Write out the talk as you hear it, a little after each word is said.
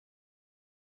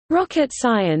Rocket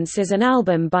Science is an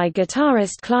album by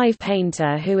guitarist Clive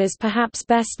Painter, who is perhaps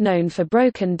best known for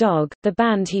Broken Dog, the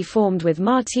band he formed with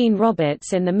Martine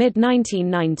Roberts in the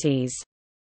mid-1990s.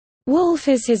 Wolf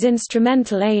is his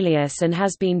instrumental alias and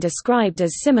has been described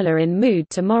as similar in mood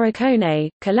to Morricone,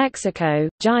 Calexico,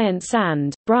 Giant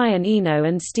Sand, Brian Eno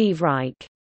and Steve Reich.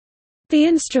 The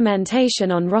instrumentation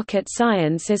on Rocket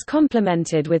Science is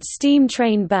complemented with steam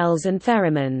train bells and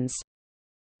theremins.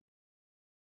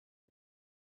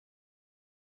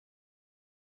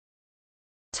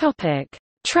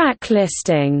 Track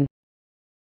listing.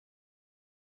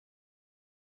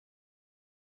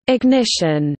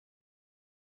 Ignition.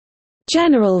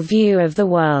 General View of the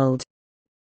World.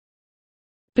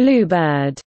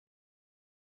 Bluebird.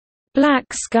 Black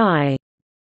Sky.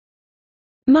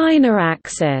 Minor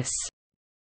Axis.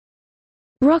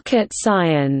 Rocket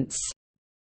Science.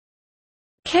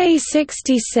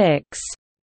 K66.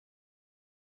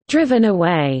 Driven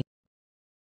Away.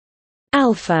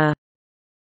 Alpha.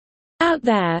 Out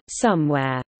There,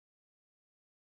 Somewhere.